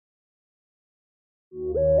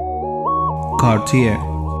Cartier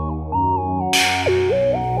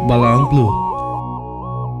Ballon Bleu.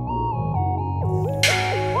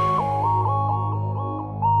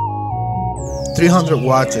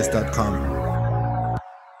 .300watches.com.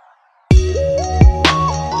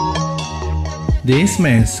 This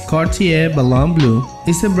man's Cartier Ballon Bleu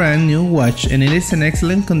is a brand new watch and it is in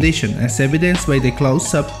excellent condition as evidenced by the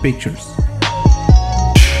close-up pictures.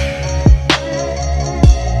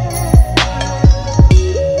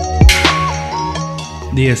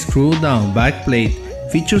 The screw-down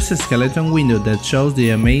backplate features a skeleton window that shows the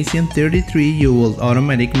amazing 33-jewel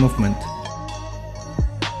automatic movement.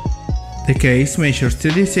 The case measures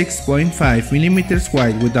 36.5 mm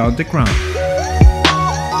wide without the crown.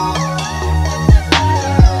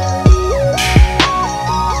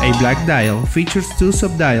 A black dial features two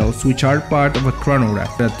sub-dials which are part of a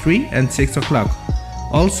chronograph at 3 and 6 o'clock.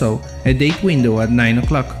 Also, a date window at 9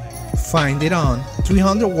 o'clock. Find it on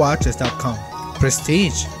 300watches.com.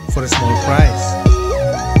 Prestige for a small price.